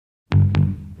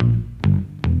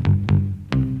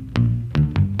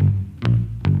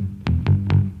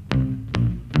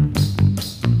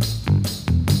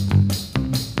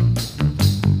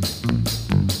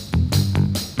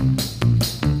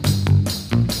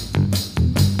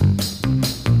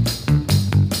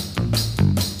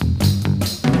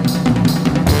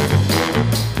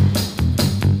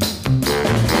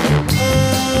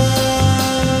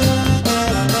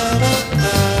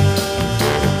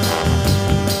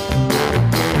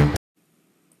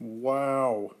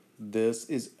This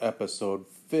is episode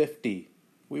 50.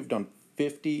 We've done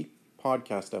 50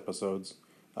 podcast episodes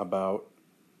about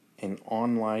an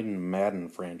online Madden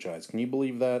franchise. Can you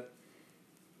believe that?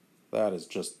 That is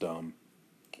just dumb.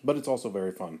 But it's also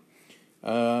very fun.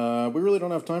 We really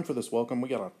don't have time for this welcome. We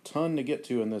got a ton to get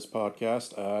to in this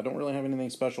podcast. I don't really have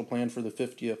anything special planned for the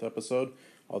 50th episode,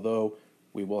 although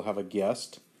we will have a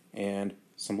guest and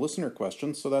some listener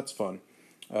questions, so that's fun.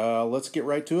 Let's get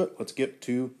right to it. Let's get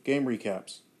to game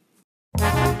recaps.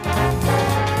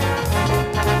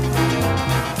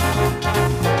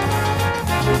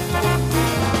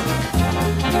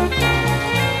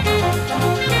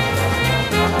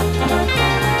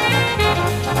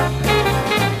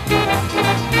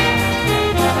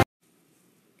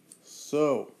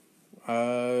 So,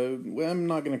 I'm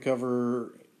not going to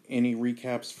cover any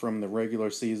recaps from the regular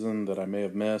season that I may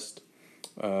have missed.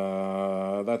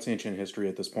 That's ancient history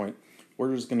at this point.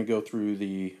 We're just going to go through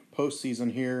the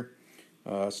postseason here,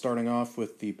 starting off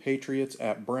with the Patriots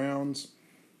at Browns.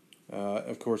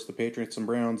 Of course, the Patriots and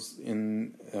Browns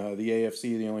in the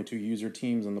AFC, the only two user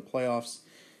teams in the playoffs.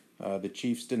 The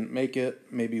Chiefs didn't make it.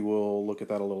 Maybe we'll look at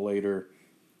that a little later.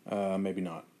 Maybe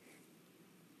not.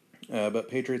 But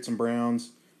Patriots and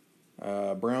Browns.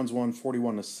 Browns won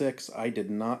 41-6. I did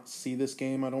not see this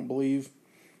game, I don't believe.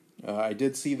 I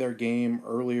did see their game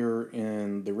earlier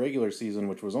in the regular season,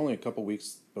 which was only a couple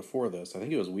weeks before this. I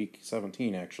think it was week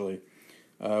 17, actually,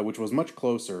 which was much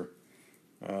closer.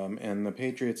 And the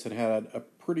Patriots had a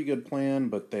pretty good plan,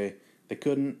 but they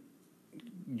couldn't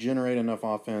generate enough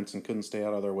offense and couldn't stay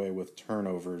out of their way with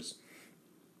turnovers.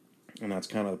 And that's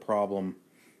kind of the problem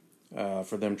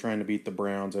for them trying to beat the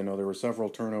Browns. I know there were several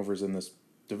turnovers in this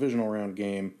divisional round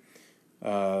game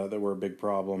that were a big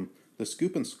problem. The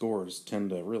scoop and scores tend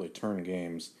to really turn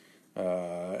games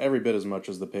every bit as much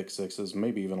as the pick sixes,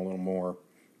 maybe even a little more.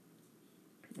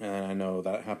 And I know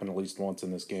that happened at least once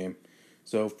in this game.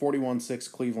 So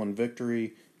 41-6 Cleveland victory.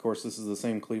 Of course, this is the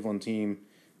same Cleveland team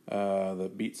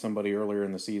that beat somebody earlier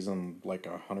in the season, like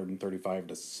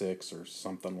 135-6 or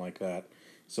something like that.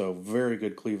 So very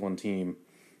good Cleveland team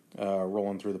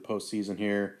rolling through the postseason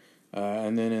here.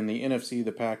 And then in the NFC,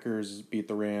 the Packers beat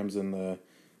the Rams and the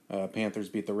Panthers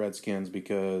beat the Redskins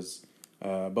because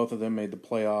both of them made the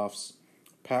playoffs.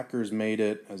 Packers made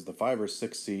it as the 5 or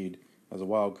 6 seed as a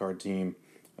wild card team.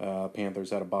 Panthers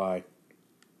had a bye.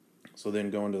 So then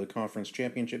going to the conference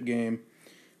championship game,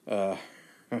 the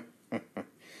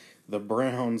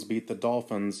Browns beat the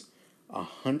Dolphins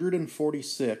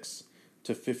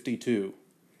 146-52.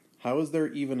 How is there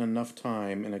even enough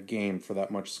time in a game for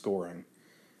that much scoring?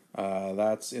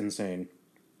 That's insane.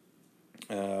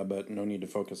 But no need to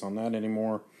focus on that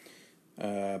anymore.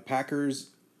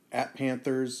 Packers at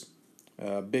Panthers.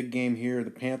 Big game here.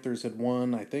 The Panthers had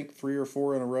won, I think, 3 or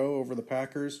 4 in a row over the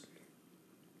Packers,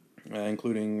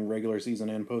 including regular season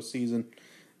and postseason.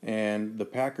 And the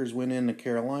Packers went into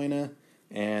Carolina,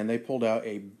 and they pulled out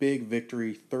a big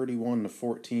victory,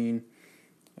 31-14.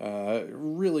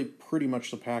 Really pretty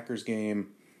much the Packers game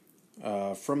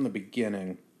from the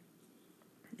beginning.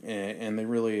 And they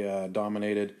really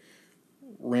dominated,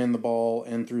 ran the ball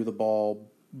and threw the ball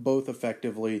both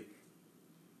effectively.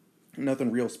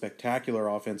 Nothing real spectacular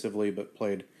offensively, but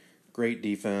played great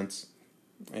defense.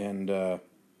 And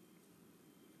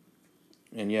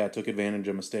yeah, took advantage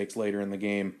of mistakes later in the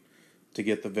game to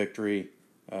get the victory.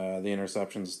 The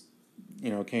interceptions,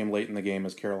 came late in the game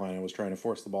as Carolina was trying to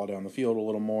force the ball down the field a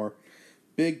little more.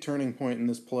 Big turning point in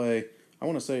this play. I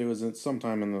want to say it was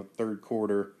sometime in the third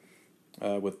quarter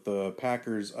with the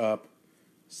Packers up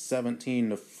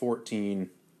 17-14.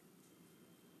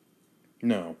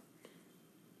 No.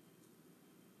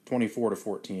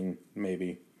 24-14,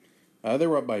 maybe. They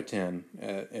were up by 10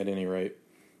 at any rate.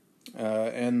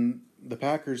 And the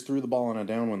Packers threw the ball on a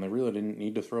down when they really didn't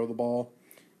need to throw the ball.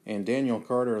 And Daniel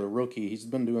Carter, the rookie, he's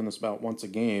been doing this about once a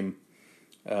game.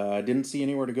 Didn't see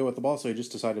anywhere to go with the ball, so he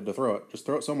just decided to throw it. Just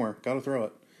throw it somewhere. Got to throw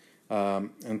it.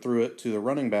 And threw it to the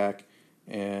running back,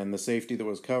 and the safety that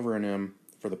was covering him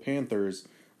for the Panthers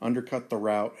undercut the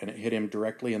route, and it hit him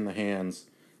directly in the hands,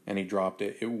 and he dropped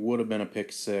it. It would have been a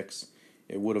pick six.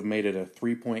 It would have made it a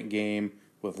 3-point game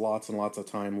with lots and lots of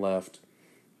time left.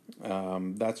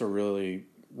 That's a really,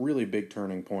 really big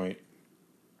turning point.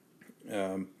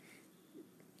 You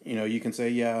can say,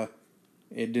 yeah,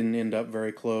 it didn't end up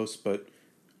very close, but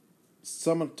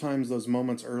sometimes those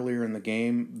moments earlier in the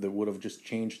game that would have just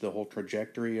changed the whole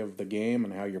trajectory of the game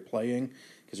and how you're playing,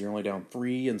 because you're only down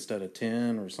 3 instead of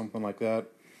 10 or something like that.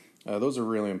 Those are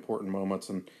really important moments,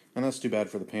 and that's too bad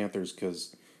for the Panthers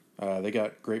because they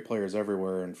got great players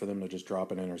everywhere, and for them to just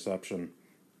drop an interception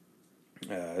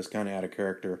is kind of out of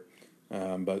character.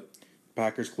 But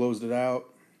Packers closed it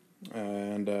out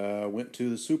and went to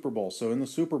the Super Bowl. So in the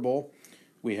Super Bowl,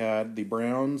 we had the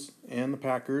Browns and the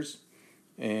Packers.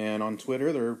 And on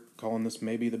Twitter, they're calling this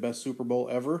maybe the best Super Bowl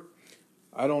ever.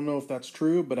 I don't know if that's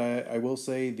true, but I will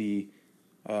say the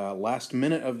last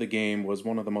minute of the game was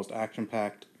one of the most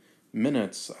action-packed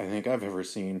minutes I think I've ever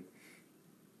seen.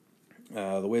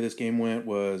 The way this game went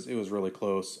was really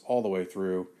close all the way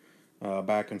through,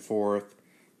 back and forth.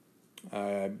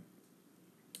 I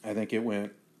think it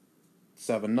went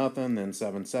 7-0, then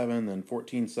 7-7, then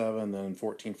 14-7, then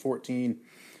 14-14,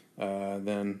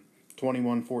 then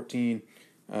 21-14.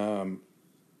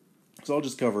 So I'll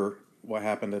just cover what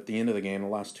happened at the end of the game, the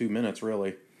last 2 minutes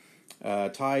really.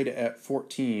 Tied at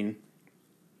 14,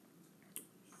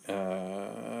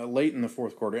 late in the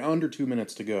fourth quarter, under 2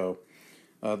 minutes to go.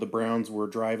 The Browns were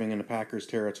driving into Packers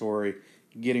territory,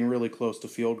 getting really close to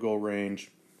field goal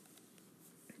range,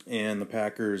 and the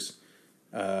Packers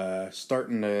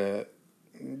starting to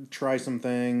try some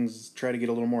things, try to get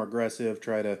a little more aggressive,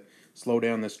 try to slow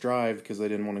down this drive because they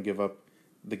didn't want to give up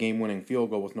the game-winning field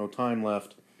goal with no time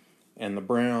left. And the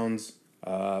Browns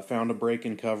found a break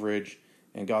in coverage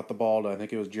and got the ball to, I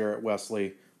think it was Jarrett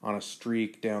Wesley, on a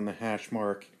streak down the hash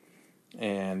mark,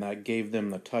 and that gave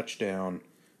them the touchdown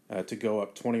to go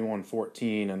up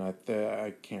 21-14, and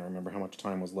I can't remember how much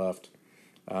time was left.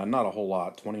 Not a whole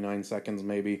lot, 29 seconds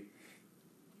maybe,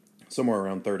 somewhere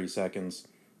around 30 seconds.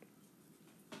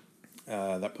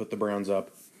 That put the Browns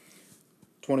up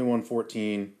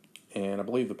 21-14, and I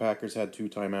believe the Packers had 2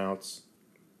 timeouts.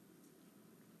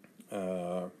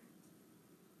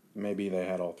 Maybe they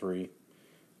had all 3.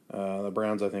 The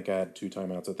Browns, I think, had 2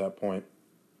 timeouts at that point.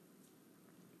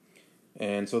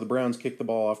 And so the Browns kicked the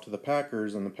ball off to the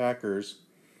Packers, and the Packers,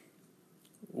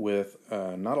 with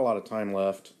not a lot of time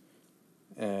left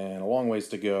and a long ways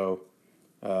to go,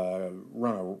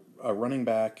 run a running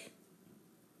back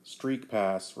streak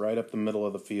pass right up the middle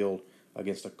of the field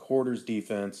against a quarters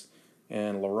defense,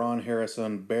 and LaRon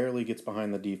Harrison barely gets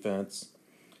behind the defense.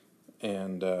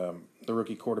 And the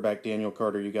rookie quarterback, Daniel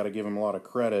Carter, you got to give him a lot of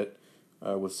credit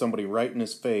with somebody right in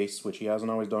his face, which he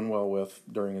hasn't always done well with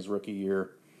during his rookie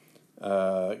year.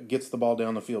 Gets the ball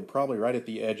down the field, probably right at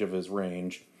the edge of his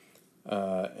range,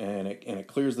 and it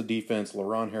clears the defense.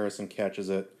 LaRon Harrison catches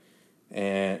it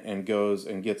and goes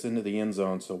and gets into the end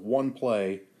zone. So one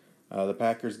play, the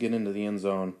Packers get into the end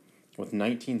zone with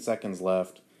 19 seconds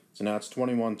left. So now it's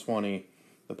 21-20.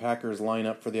 The Packers line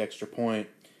up for the extra point,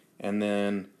 and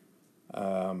then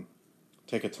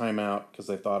take a timeout because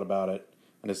they thought about it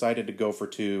and decided to go for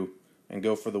 2 and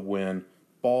go for the win.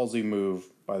 Ballsy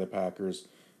move by the Packers.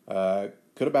 Could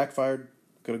have backfired,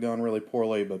 could have gone really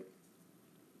poorly, but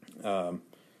for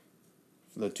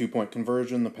the 2-point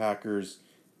conversion, the Packers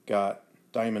got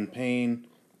Diamond Payne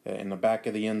in the back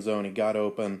of the end zone. He got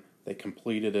open, they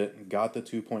completed it, got the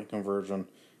 2-point conversion,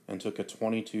 and took a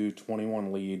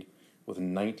 22-21 lead with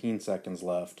 19 seconds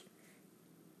left.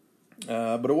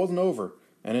 But it wasn't over,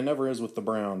 and it never is with the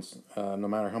Browns, no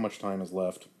matter how much time is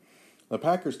left. The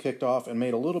Packers kicked off and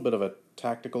made a little bit of a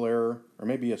tactical error, or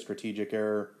maybe a strategic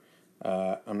error.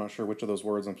 I'm not sure which of those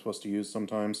words I'm supposed to use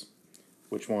sometimes,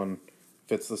 which one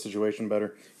fits the situation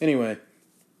better. Anyway,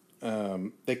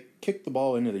 they kicked the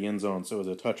ball into the end zone, so it was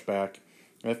a touchback.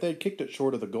 And if they had kicked it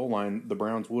short of the goal line, the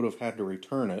Browns would have had to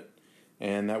return it,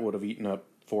 and that would have eaten up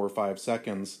 4 or 5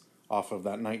 seconds off of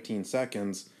that 19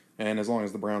 seconds. And as long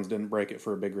as the Browns didn't break it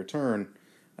for a big return,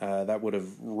 that would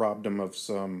have robbed them of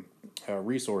some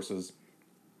resources.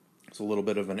 It's a little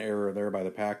bit of an error there by the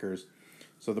Packers.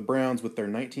 So the Browns, with their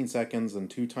 19 seconds and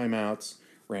 2 timeouts,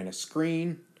 ran a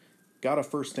screen, got a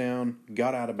first down,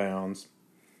 got out of bounds,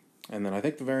 and then I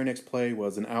think the very next play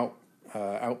was an out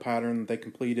pattern that they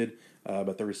completed,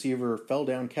 but the receiver fell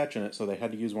down catching it, so they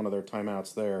had to use one of their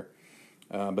timeouts there.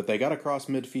 But they got across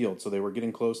midfield, so they were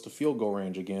getting close to field goal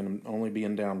range again, only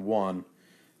being down 1.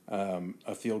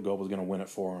 A field goal was going to win it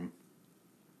for them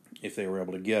if they were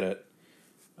able to get it.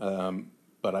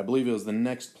 But I believe it was the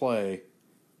next play.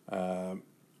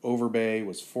 Overbay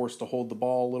was forced to hold the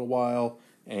ball a little while,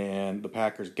 and the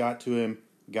Packers got to him,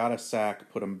 got a sack,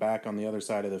 put him back on the other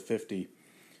side of the 50,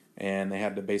 and they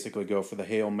had to basically go for the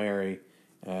Hail Mary,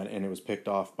 and it was picked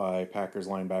off by Packers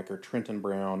linebacker Trenton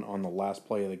Brown on the last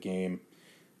play of the game.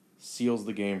 Seals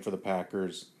the game for the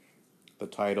Packers. The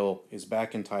title is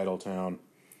back in Titletown.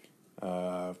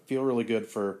 Feel really good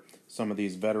for some of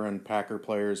these veteran Packer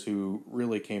players who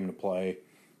really came to play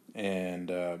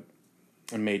and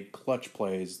made clutch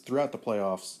plays throughout the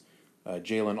playoffs.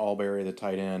 Jalen Alberry, the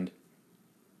tight end,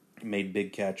 made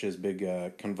big catches, big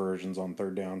conversions on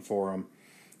third down for them.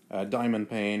 Diamond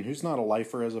Payne, who's not a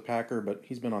lifer as a Packer, but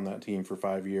he's been on that team for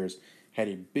 5 years, had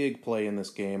a big play in this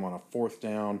game on a fourth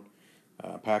down.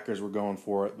 Packers were going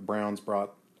for it. The Browns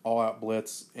brought all-out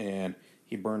blitz, and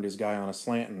he burned his guy on a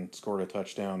slant and scored a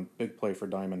touchdown. Big play for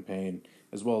Diamond Payne,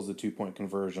 as well as the two-point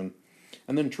conversion.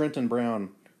 And then Trenton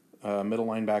Brown, middle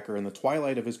linebacker, in the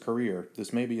twilight of his career,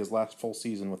 this may be his last full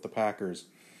season with the Packers,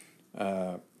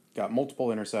 got multiple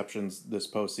interceptions this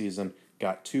postseason,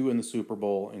 got 2 in the Super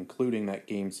Bowl, including that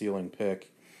game-sealing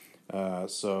pick.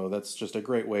 So that's just a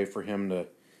great way for him to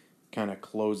kind of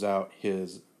close out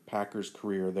his Packers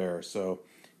career there. So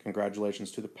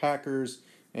congratulations to the Packers.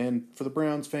 And for the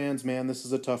Browns fans, man, this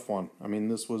is a tough one. I mean,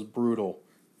 this was brutal.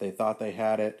 They thought they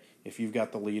had it. If you've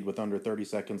got the lead with under 30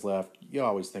 seconds left, you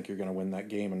always think you're going to win that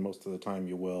game, and most of the time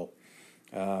you will.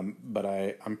 But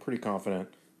I'm pretty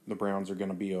confident the Browns are going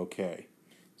to be okay.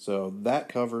 So that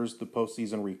covers the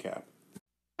postseason recap.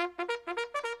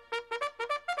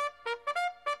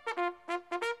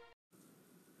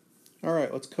 All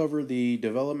right, let's cover the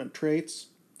development traits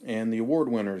and the award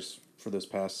winners for this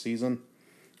past season.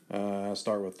 I'll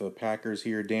start with the Packers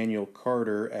here. Daniel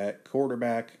Carter at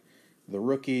quarterback, the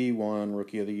rookie, won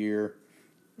Rookie of the Year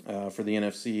for the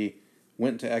NFC.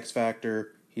 Went to X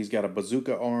Factor. He's got a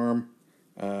bazooka arm,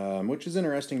 which is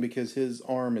interesting because his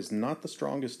arm is not the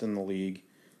strongest in the league.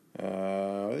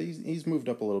 He's moved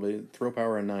up a little bit. Throw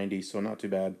power at 90, so not too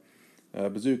bad.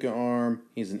 Bazooka arm.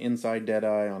 He's an inside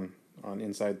deadeye on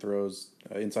inside throws,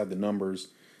 inside the numbers.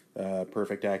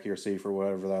 Perfect accuracy for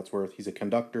whatever that's worth. He's a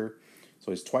conductor,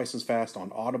 so he's twice as fast on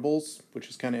audibles, which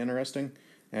is kind of interesting.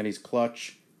 And he's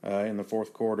clutch in the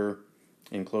fourth quarter.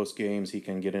 In close games, he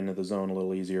can get into the zone a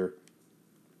little easier.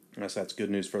 So that's good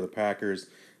news for the Packers.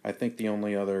 I think the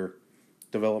only other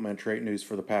development trait news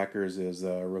for the Packers is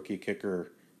rookie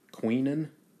kicker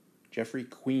Jeffrey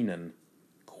Queenan.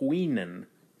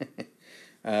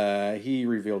 He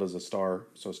revealed as a star,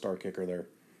 so star kicker there.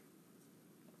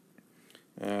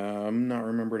 I'm not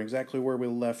remembering exactly where we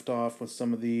left off with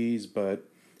some of these, but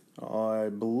I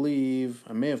believe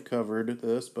I may have covered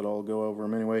this, but I'll go over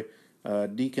them anyway.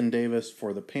 Deacon Davis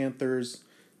for the Panthers,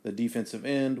 the defensive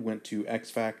end, went to X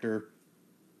Factor.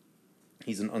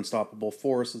 He's an unstoppable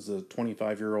force as a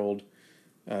 25-year-old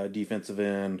defensive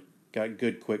end. Got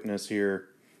good quickness here.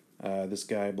 This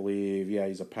guy, I believe,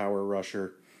 he's a power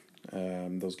rusher.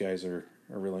 Those guys are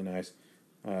really nice.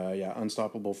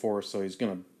 Unstoppable force, so he's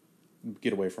going to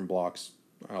get away from blocks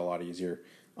a lot easier.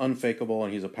 Unfakeable,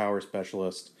 and he's a power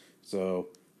specialist, so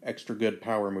extra good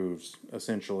power moves,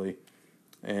 essentially.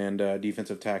 And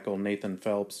defensive tackle Nathan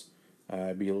Phelps,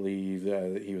 I believe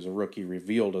he was a rookie,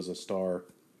 revealed as a star.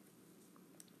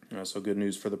 So good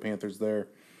news for the Panthers there.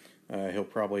 He'll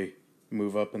probably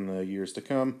move up in the years to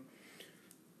come.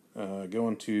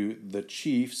 Going to the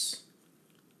Chiefs.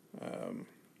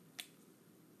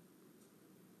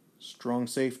 Strong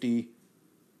safety,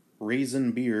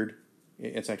 Raisin Beard.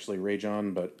 It's actually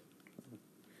Rajon, but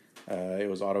it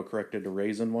was auto-corrected to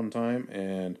Raisin one time,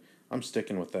 and I'm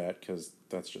sticking with that because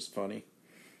that's just funny.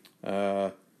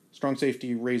 Strong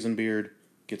safety, Raisin Beard,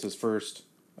 gets his first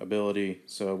ability,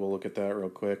 so we'll look at that real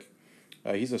quick.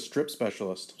 He's a strip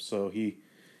specialist, so he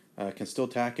can still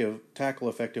tackle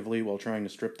effectively while trying to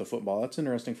strip the football. That's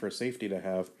interesting for a safety to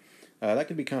have. That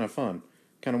could be kind of fun.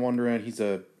 Kind of wondering, he's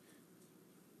a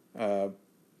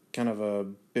kind of a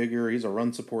bigger, he's a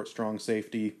run support strong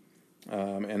safety,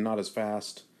 and not as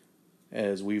fast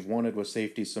as we've wanted with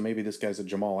safety. So maybe this guy's a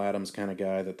Jamal Adams kind of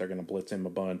guy that they're going to blitz him a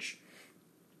bunch,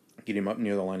 get him up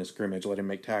near the line of scrimmage, let him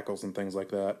make tackles and things like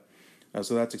that.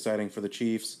 So that's exciting for the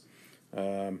Chiefs.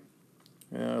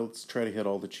 Let's try to hit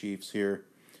all the Chiefs here.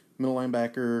 Middle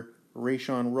linebacker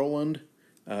Rashawn Roland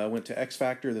went to X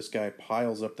Factor. This guy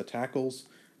piles up the tackles.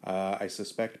 I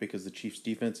suspect because the Chiefs'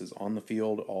 defense is on the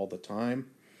field all the time.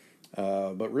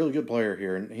 But really good player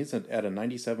here, and he's at a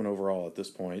 97 overall at this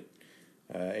point.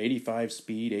 85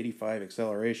 speed, 85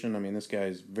 acceleration. I mean, this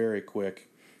guy's very quick.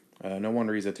 No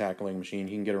wonder he's a tackling machine.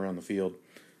 He can get around the field.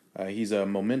 He's a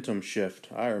momentum shift.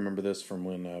 I remember this from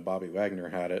when Bobby Wagner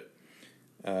had it.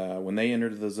 When they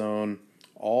entered the zone,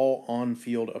 all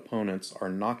on-field opponents are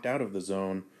knocked out of the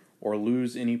zone or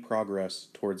lose any progress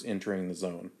towards entering the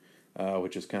zone,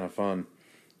 which is kind of fun.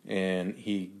 And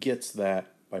he gets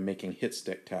that by making hit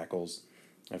stick tackles.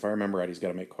 If I remember right, he's got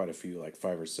to make quite a few, like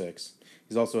 5 or 6.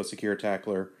 He's also a secure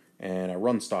tackler and a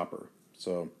run stopper.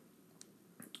 So,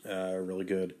 really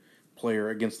good player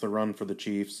against the run for the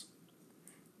Chiefs.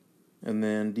 And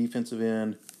then defensive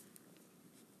end,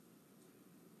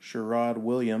 Sherrod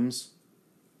Williams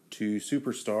to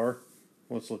Superstar.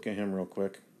 Let's look at him real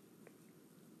quick.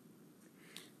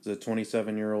 He's a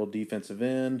 27-year-old defensive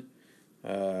end.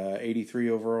 83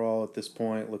 overall at this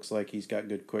point. Looks like he's got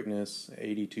good quickness,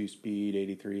 82 speed,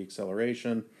 83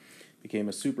 acceleration. Became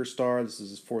a superstar. This is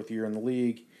his 4th year in the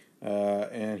league.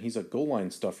 And he's a goal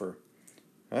line stuffer.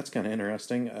 That's kind of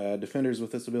interesting. Defenders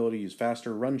with this ability use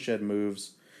faster run shed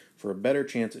moves for a better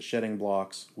chance at shedding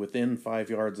blocks within 5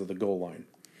 yards of the goal line.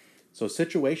 So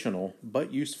situational,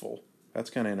 but useful. That's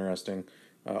kind of interesting.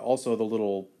 Also, the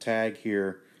little tag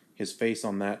here, his face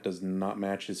on that does not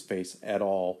match his face at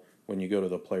all when you go to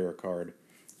the player card,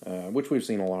 which we've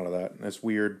seen a lot of that. That's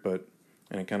weird,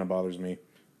 and it kind of bothers me,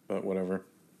 but whatever.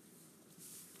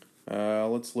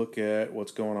 Let's look at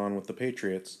what's going on with the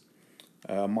Patriots.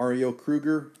 Mario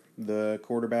Kruger, the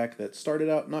quarterback that started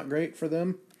out not great for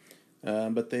them,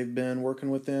 but they've been working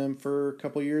with them for a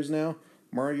couple years now.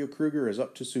 Mario Kruger is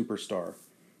up to superstar.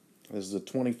 This is a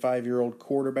 25-year-old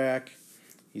quarterback.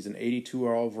 He's an 82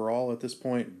 overall at this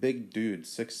point. Big dude,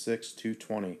 6'6",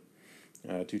 220,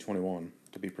 221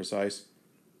 to be precise.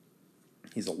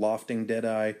 He's a lofting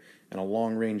deadeye and a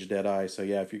long-range deadeye. So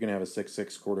yeah, if you're going to have a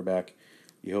 6'6" quarterback,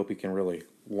 you hope he can really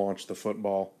launch the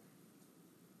football.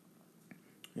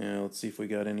 Let's see if we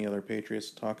got any other Patriots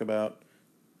to talk about.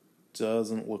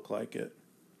 Doesn't look like it.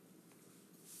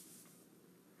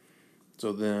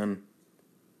 So then,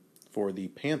 for the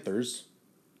Panthers,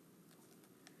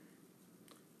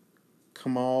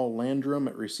 Kamal Landrum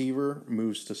at receiver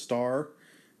moves to star,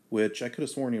 which I could have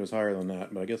sworn he was higher than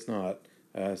that, but I guess not.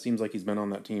 Seems like he's been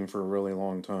on that team for a really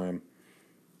long time.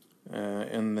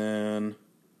 And then,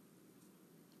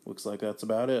 looks like that's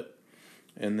about it.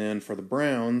 And then for the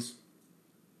Browns,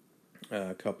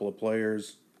 a couple of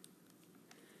players.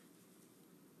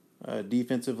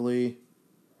 Defensively,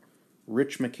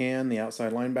 Rich McCann, the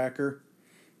outside linebacker,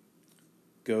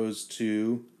 goes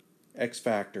to X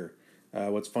Factor.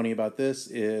 What's funny about this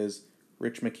is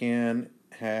Rich McCann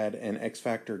had an X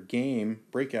Factor game,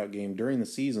 breakout game during the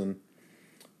season,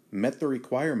 met the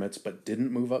requirements, but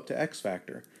didn't move up to X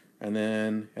Factor. And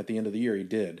then at the end of the year, he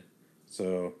did.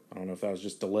 So I don't know if that was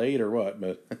just delayed or what,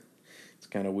 but it's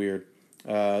kind of weird.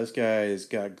 This guy's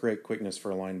got great quickness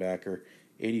for a linebacker.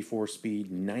 84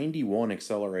 speed, 91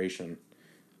 acceleration,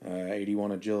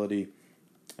 81 agility.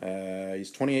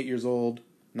 He's 28 years old,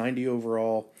 90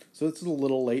 overall. So it's a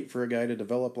little late for a guy to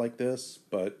develop like this,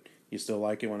 but you still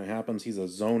like it when it happens. He's a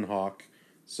zone hawk,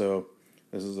 so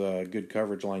this is a good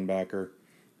coverage linebacker.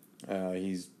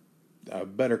 He's a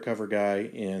better cover guy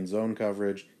in zone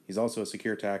coverage. He's also a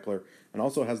secure tackler and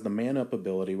also has the man-up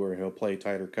ability where he'll play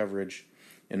tighter coverage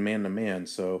in man-to-man.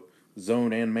 So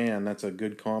zone and man, that's a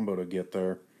good combo to get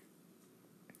there.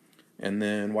 And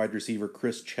then wide receiver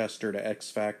Chris Chester to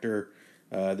X Factor.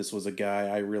 This was a guy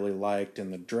I really liked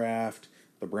in the draft.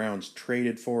 The Browns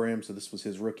traded for him, so this was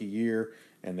his rookie year,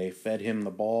 and they fed him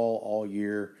the ball all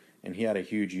year, and he had a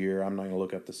huge year. I'm not going to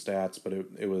look up the stats, but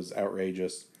it was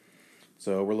outrageous.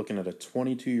 So we're looking at a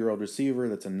 22-year-old receiver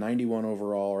that's a 91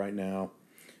 overall right now,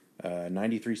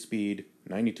 93 speed,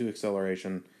 92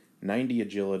 acceleration, 90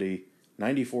 agility,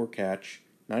 94 catch,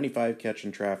 95 catch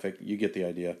in traffic. You get the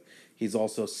idea. He's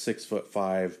also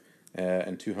 6'5"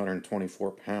 and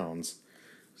 224 pounds.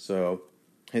 So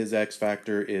his X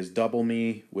factor is double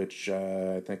me, which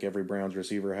I think every Browns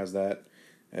receiver has that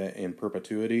in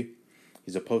perpetuity.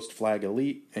 He's a post flag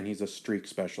elite and he's a streak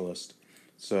specialist.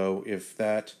 So if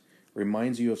that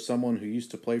reminds you of someone who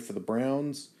used to play for the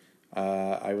Browns,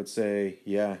 I would say,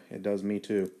 yeah, it does me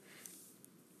too.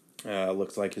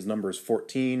 Looks like his number is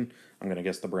 14. I'm going to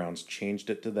guess the Browns changed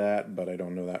it to that, but I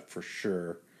don't know that for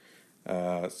sure.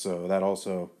 So that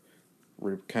also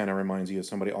kind of reminds you of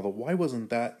somebody. Although, why wasn't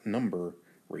that number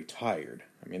retired?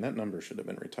 I mean, that number should have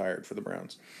been retired for the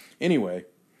Browns. Anyway,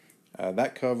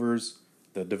 that covers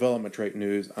the development trait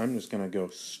news. I'm just going to go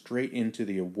straight into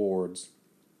the awards.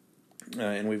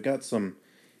 And we've got some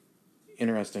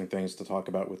interesting things to talk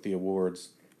about with the awards.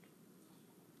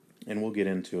 And we'll get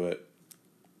into it.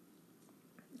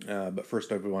 But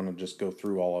first I want to just go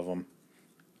through all of them.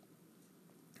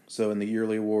 So in the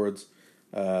yearly awards,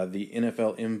 the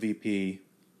NFL MVP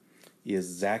is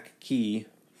Zach Key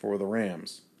for the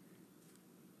Rams.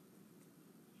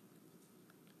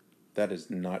 That is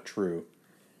not true.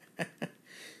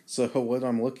 So what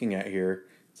I'm looking at here,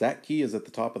 Zach Key is at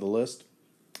the top of the list,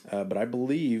 but I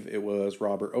believe it was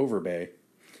Robert Overbay.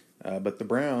 But the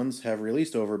Browns have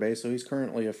released Overbay, so he's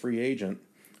currently a free agent.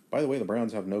 By the way, the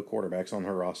Browns have no quarterbacks on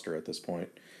their roster at this point.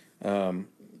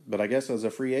 But I guess as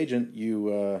a free agent,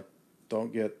 you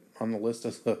don't get on the list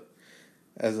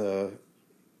as an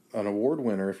award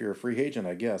winner if you're a free agent,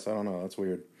 I guess. I don't know. That's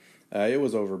weird. It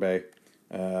was Overbay.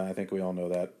 I think we all know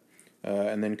that.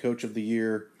 And then Coach of the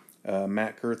Year,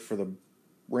 Matt Kurth for the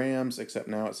Rams, except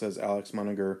now it says Alex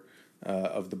Munninger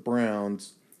of the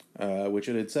Browns, which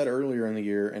it had said earlier in the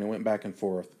year, and it went back and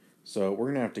forth. So we're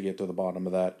going to have to get to the bottom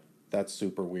of that. That's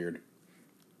super weird.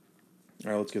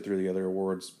 All right, let's get through the other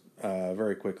awards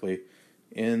very quickly.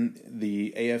 In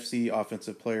the AFC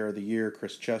Offensive Player of the Year,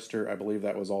 Chris Chester, I believe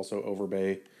that was also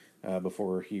Overbay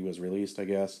before he was released, I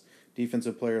guess.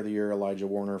 Defensive Player of the Year, Elijah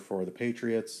Warner for the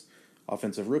Patriots.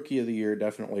 Offensive Rookie of the Year,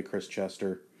 definitely Chris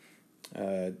Chester.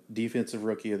 Defensive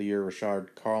Rookie of the Year,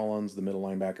 Rashard Collins, the middle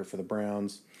linebacker for the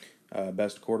Browns.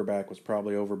 Best quarterback was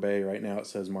probably Overbay. Right now it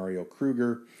says Mario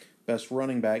Kruger. Best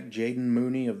running back, Jaden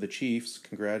Mooney of the Chiefs.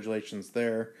 Congratulations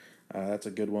there. That's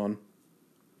a good one.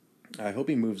 I hope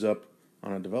he moves up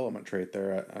on a development trait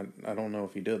there. I don't know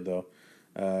if he did, though.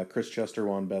 Chris Chester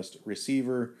won Best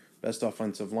Receiver. Best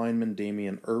Offensive Lineman,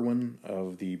 Damian Irwin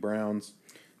of the Browns.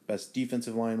 Best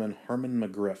Defensive Lineman, Harmon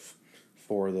McGriff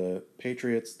for the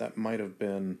Patriots. That might have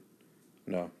been...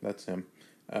 No, that's him.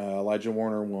 Elijah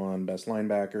Warner won Best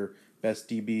Linebacker. Best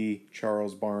DB,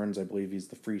 Charles Barnes. I believe he's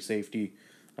the free safety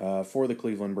for the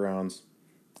Cleveland Browns.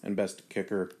 And Best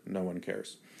Kicker, no one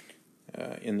cares.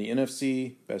 In the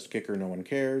NFC, Best Kicker, no one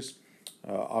cares.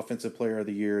 Offensive Player of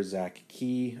the Year, Zach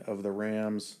Key of the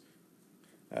Rams.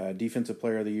 Defensive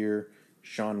Player of the Year,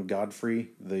 Sean Godfrey,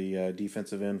 the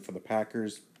defensive end for the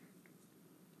Packers.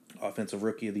 Offensive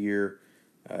Rookie of the Year,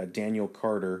 Daniel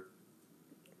Carter,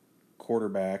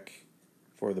 quarterback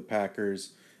for the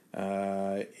Packers.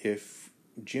 If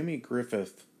Jimmy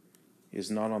Griffith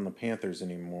is not on the Panthers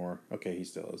anymore, okay, he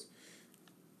still is.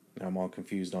 Now I'm all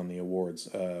confused on the awards.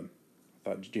 I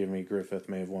thought Jimmy Griffith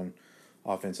may have won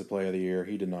Offensive Player of the Year.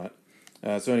 He did not.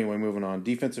 So anyway, moving on.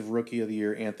 Defensive Rookie of the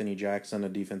Year, Anthony Jackson, a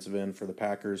defensive end for the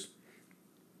Packers.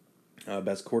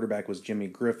 Best quarterback was Jimmy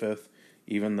Griffith,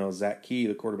 even though Zach Key,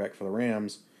 the quarterback for the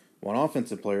Rams, won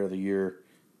Offensive Player of the Year.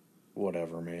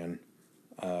 Whatever, man.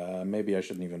 Maybe I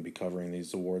shouldn't even be covering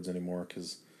these awards anymore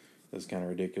because this is kind of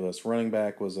ridiculous. Running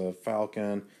back was a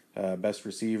Falcon. Best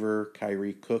receiver,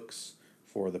 Kyrie Cooks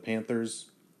for the Panthers.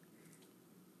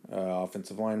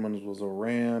 Offensive lineman was a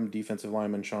Ram. Defensive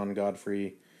lineman, Sean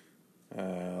Godfrey.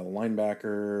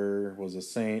 Linebacker was a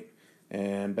Saint.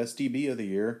 And best DB of the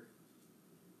year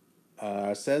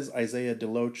says Isaiah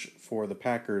Deloach for the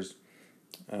Packers,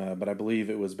 but I believe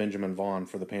it was Benjamin Vaughn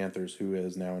for the Panthers, who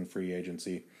is now in free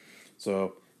agency.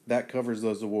 So that covers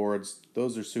those awards.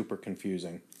 Those are super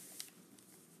confusing.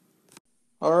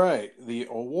 All right, the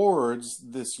awards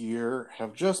this year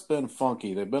have just been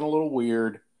funky. They've been a little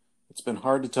weird. It's been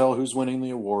hard to tell who's winning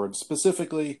the awards,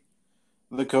 specifically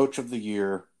the Coach of the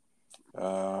Year.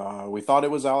 We thought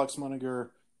it was Alex Munninger,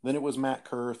 then it was Matt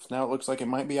Kurth. Now it looks like it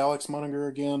might be Alex Munninger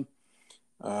again.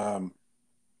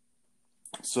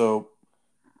 So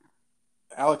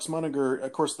Alex Munninger,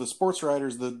 of course, the sports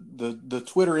writers, the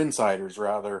Twitter insiders,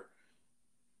 rather,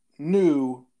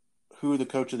 knew who the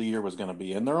Coach of the Year was going to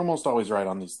be, and they're almost always right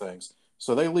on these things.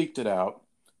 So they leaked it out.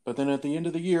 But then at the end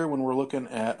of the year, when we're looking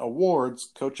at awards,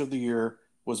 Coach of the Year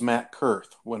was Matt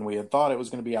Kurth, when we had thought it was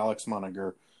going to be Alex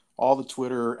Munninger. All the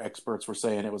Twitter experts were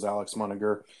saying it was Alex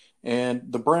Munninger. And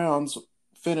the Browns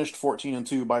finished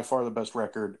 14-2, by far the best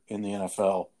record in the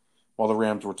NFL, while the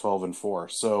Rams were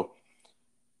 12-4. So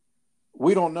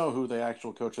we don't know who the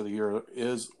actual Coach of the Year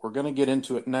is. We're going to get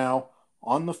into it now.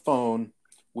 On the phone,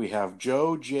 we have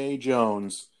Joe J.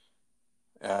 Jones,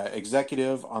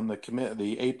 executive on the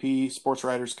AP Sports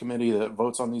Writers Committee that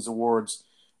votes on these awards.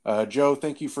 Joe,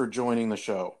 thank you for joining the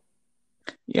show.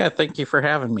 Yeah, thank you for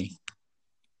having me.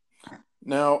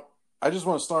 Now, I just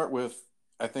want to start with,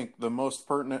 I think, the most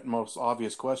pertinent and most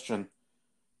obvious question.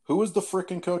 Who was the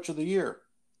frickin' Coach of the Year?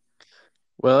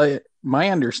 Well, my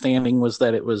understanding was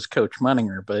that it was Coach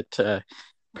Munninger, but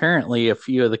apparently a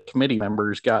few of the committee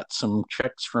members got some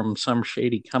checks from some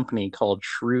shady company called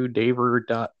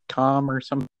ShrewDaver.com or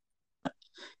something.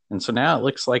 And so now it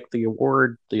looks like the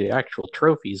award, the actual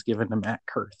trophy, is given to Matt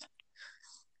Kurth.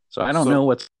 So I don't know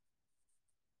what's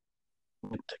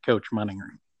to Coach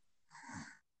Munninger.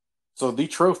 So the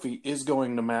trophy is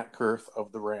going to Matt Kurth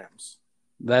of the Rams.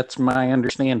 That's my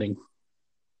understanding.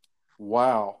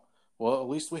 Wow. Well, at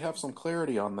least we have some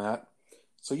clarity on that.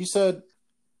 So you said,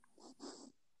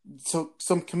 so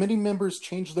some committee members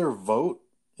changed their vote?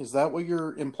 Is that what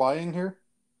you're implying here?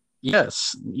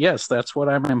 Yes, that's what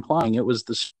I'm implying. It was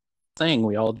this thing.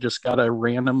 We all just got a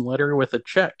random letter with a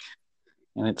check,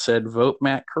 and it said, vote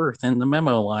Matt Kurth in the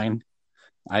memo line.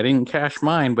 I didn't cash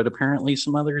mine, but apparently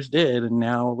some others did, and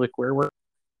now look where we're...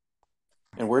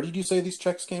 And where did you say these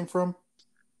checks came from?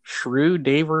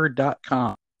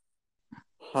 ShrewDaver.com.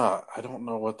 I don't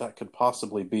know what that could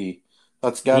possibly be.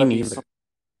 That's got to be neither.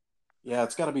 Yeah,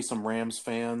 it's got to be some Rams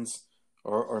fans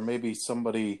or maybe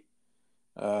somebody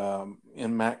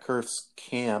in Matt Kurth's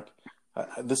camp.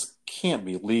 This can't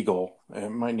be legal. It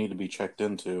might need to be checked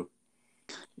into.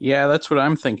 Yeah, that's what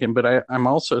I'm thinking, but I'm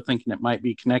also thinking it might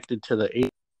be connected to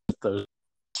those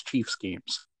Chiefs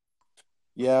games.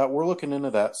 Yeah, we're looking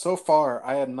into that. So far,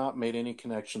 I have not made any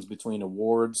connections between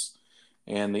awards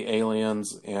and the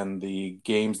aliens and the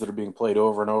games that are being played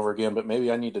over and over again, but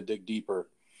maybe I need to dig deeper.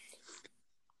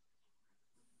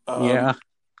 Um, Yeah,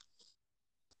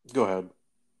 Go ahead.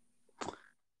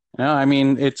 no, I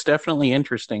mean it's definitely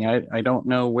interesting. I don't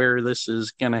know where this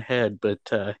is gonna head,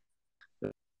 but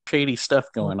shady stuff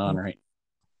going on right.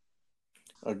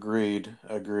 Agreed.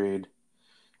 Agreed.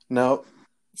 Now,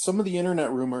 some of the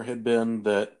internet rumor had been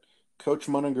that Coach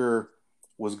Munninger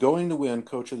was going to win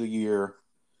Coach of the Year,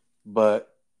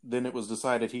 but then it was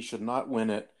decided he should not win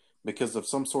it because of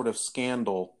some sort of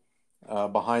scandal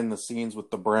behind the scenes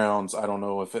with the Browns. I don't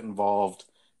know if it involved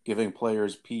giving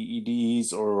players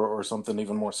PEDs or something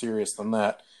even more serious than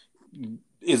that.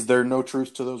 Is there no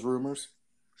truth to those rumors?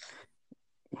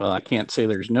 Well, I can't say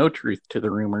there's no truth to the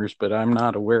rumors, but I'm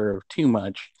not aware of too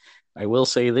much. I will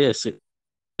say this: it's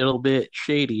a little bit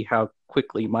shady how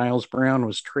quickly Miles Brown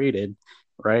was traded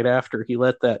right after he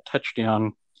let that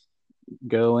touchdown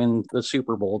go in the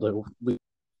Super Bowl to lose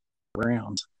the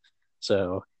Browns.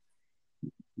 So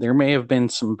there may have been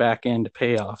some back end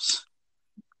payoffs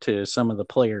to some of the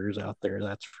players out there,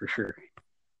 that's for sure.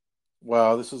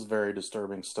 Wow, this is very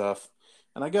disturbing stuff.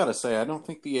 And I gotta say, I don't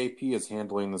think the AP is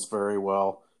handling this very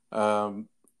well. Um,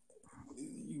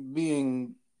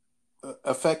 Being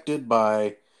affected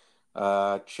by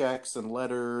checks and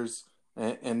letters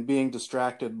and being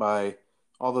distracted by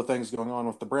all the things going on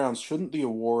with the Browns, shouldn't the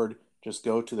award just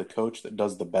go to the coach that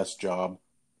does the best job?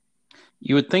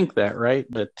 You would think that, right?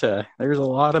 But there's a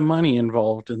lot of money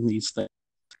involved in these things.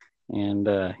 And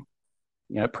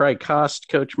it probably cost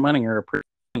Coach Munninger a pretty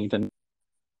penny to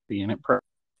be in it.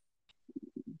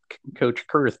 Coach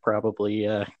Kurth probably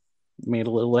made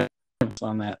a little difference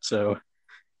on that. So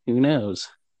who knows?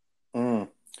 Mm,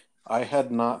 I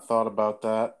had not thought about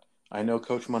that. I know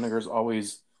Coach Munninger's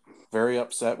always very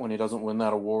upset when he doesn't win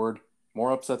that award,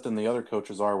 more upset than the other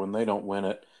coaches are when they don't win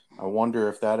it. I wonder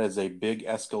if that is a big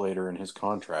escalator in his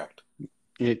contract.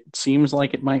 It seems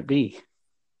like it might be.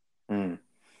 Hmm.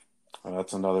 Well,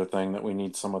 that's another thing that we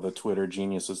need some of the Twitter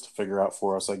geniuses to figure out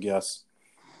for us, I guess.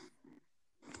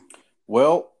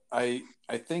 Well, I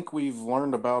think we've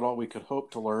learned about all we could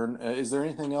hope to learn. Is there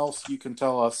anything else you can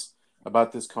tell us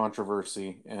about this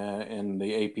controversy in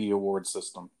the AP award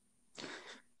system?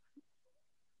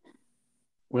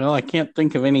 Well, I can't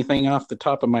think of anything off the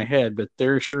top of my head, but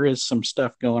there sure is some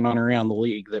stuff going on around the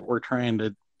league that we're trying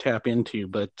to tap into.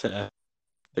 But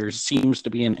there seems to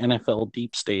be an NFL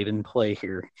deep state in play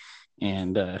here,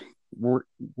 and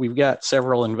we've got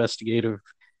several investigative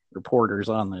reporters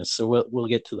on this, so we'll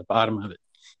get to the bottom of it.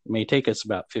 It may take us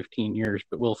about 15 years,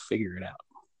 but we'll figure it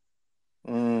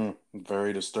out.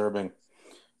 Very disturbing,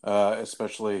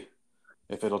 especially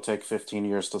if it'll take 15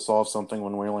 years to solve something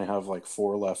when we only have like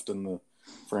four left in the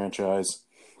franchise.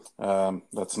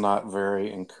 That's not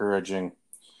very encouraging.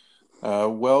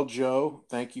 Well, Joe,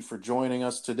 thank you for joining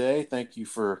us today. Thank you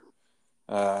for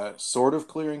sort of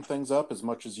clearing things up as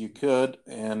much as you could,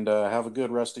 and have a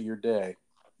good rest of your day.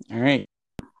 All right.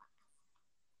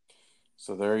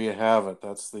 So there you have it.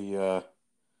 That's the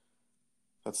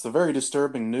very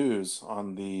disturbing news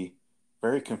on the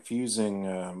very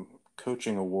confusing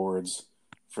coaching awards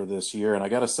for this year. And I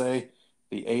got to say,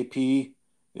 the AP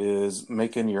is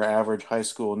making your average high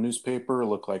school newspaper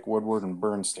look like Woodward and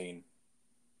Bernstein.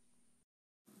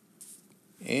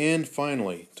 And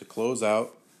finally, to close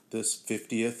out this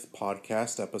 50th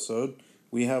podcast episode,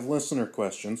 we have listener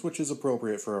questions, which is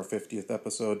appropriate for our 50th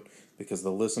episode because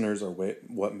the listeners are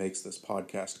what makes this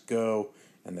podcast go,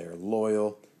 and they are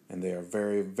loyal and they are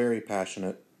very, very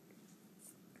passionate.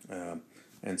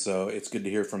 And so it's good to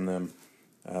hear from them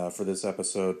for this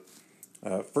episode.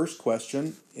 First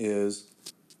question is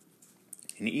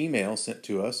an email sent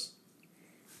to us,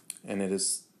 and it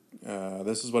is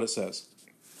this is what it says.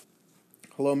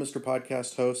 Hello, Mr.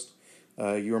 Podcast Host.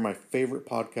 You are my favorite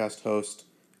podcast host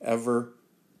ever.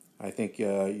 I think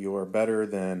you are better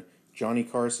than Johnny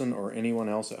Carson or anyone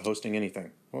else at hosting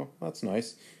anything. Well, that's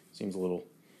nice. Seems a little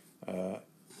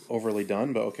overly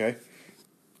done, but okay.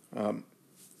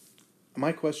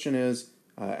 My question is,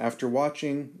 after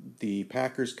watching the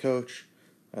Packers coach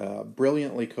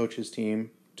brilliantly coach his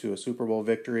team to a Super Bowl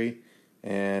victory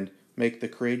and make the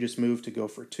courageous move to go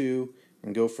for two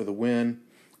and go for the win,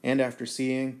 and after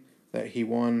seeing that he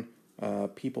won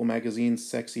People Magazine's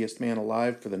Sexiest Man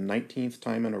Alive for the 19th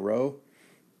time in a row,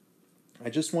 I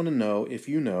just want to know if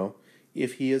you know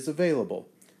if he is available.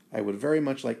 I would very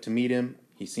much like to meet him.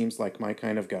 He seems like my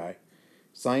kind of guy.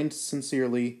 Signed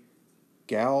sincerely,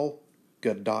 Gal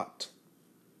Gadot.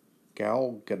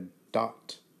 Gal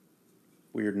Gadot.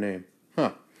 Weird name.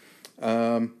 Huh.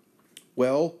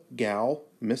 Well,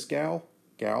 Miss Gadot,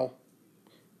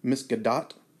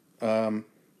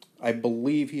 I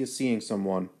believe he is seeing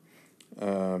someone.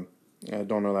 I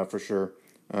don't know that for sure.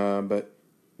 But,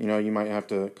 you might have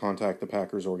to contact the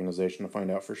Packers organization to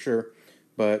find out for sure.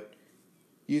 But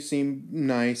you seem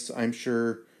nice. I'm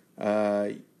sure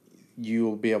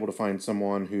you'll be able to find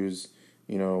someone who's,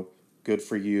 good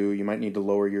for you. You might need to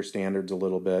lower your standards a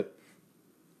little bit.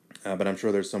 But I'm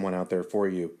sure there's someone out there for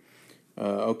you.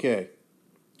 Okay.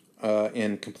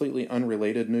 In completely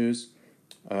unrelated news,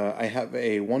 I have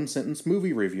a one-sentence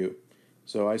movie review.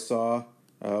 So I saw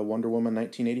Wonder Woman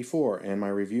 1984, and my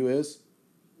review is,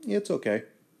 it's okay.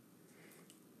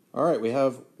 All right, we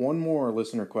have one more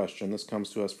listener question. This comes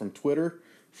to us from Twitter,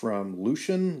 from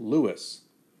Lucian Lewis.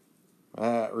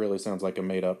 That really sounds like a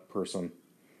made-up person.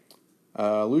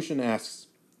 Lucian asks,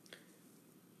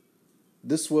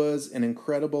 this was an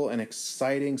incredible and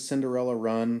exciting Cinderella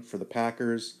run for the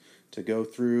Packers to go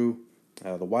through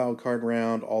the wild card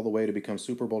round all the way to become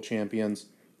Super Bowl champions.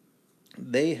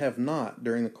 They have not,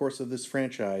 during the course of this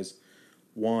franchise,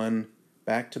 won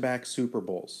back-to-back Super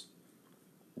Bowls.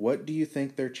 What do you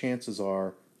think their chances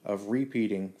are of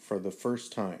repeating for the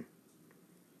first time?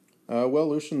 Well,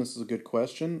 Lucian, this is a good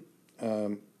question.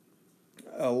 A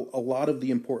lot of the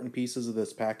important pieces of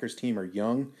this Packers team are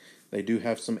young. They do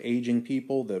have some aging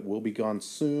people that will be gone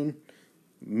soon.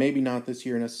 Maybe not this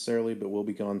year necessarily, but will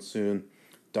be gone soon.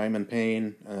 Diamond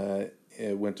Payne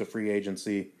went to free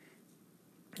agency,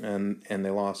 and they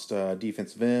lost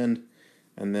defensive end.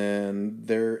 And then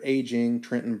they're aging.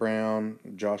 Trenton Brown,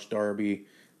 Josh Darby,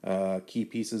 key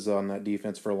pieces on that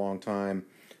defense for a long time,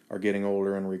 are getting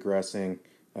older and regressing.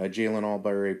 Jalen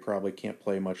Albury probably can't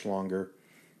play much longer.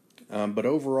 But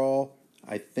overall,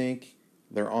 I think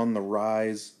they're on the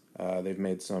rise. They've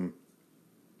made some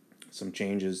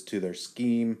changes to their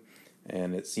scheme,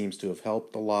 and it seems to have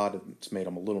helped a lot. It's made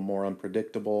them a little more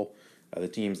unpredictable. The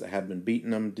teams that had been beating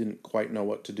them didn't quite know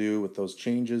what to do with those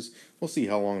changes. We'll see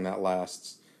how long that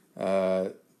lasts.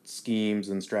 Schemes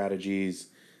and strategies,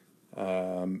 they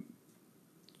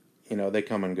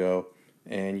come and go,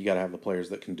 and you got to have the players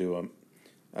that can do them.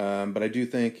 But I do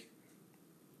think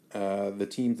the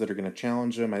teams that are going to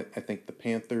challenge them, I think the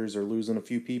Panthers are losing a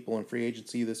few people in free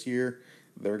agency this year.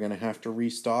 They're going to have to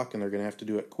restock, and they're going to have to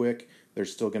do it quick. They're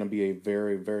still going to be a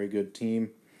very, very good team.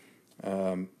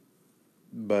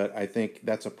 But I think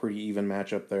that's a pretty even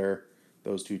matchup there,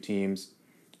 those two teams.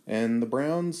 And the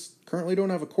Browns currently don't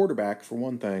have a quarterback, for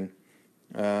one thing.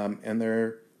 And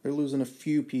they're losing a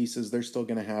few pieces. They're still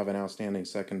going to have an outstanding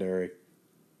secondary.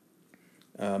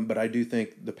 But I do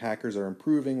think the Packers are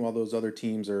improving while those other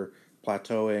teams are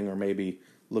plateauing or maybe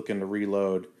looking to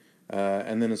reload.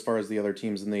 And then as far as the other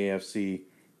teams in the AFC,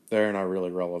 they're not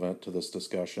really relevant to this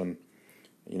discussion.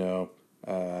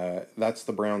 That's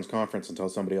the Browns conference until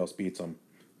somebody else beats them.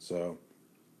 So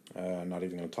I'm not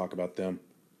even going to talk about them.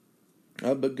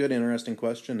 But good, interesting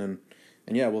question. And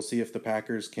yeah, we'll see if the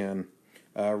Packers can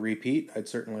repeat. I'd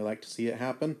certainly like to see it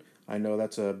happen. I know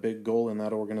that's a big goal in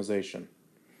that organization.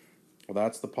 Well,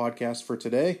 that's the podcast for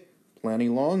today. Plenty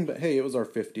long, but hey, it was our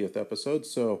 50th episode,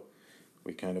 so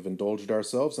we kind of indulged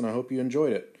ourselves, and I hope you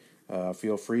enjoyed it.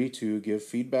 Feel free to give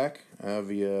feedback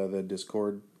via the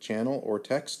Discord channel or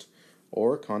text,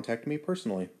 or contact me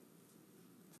personally.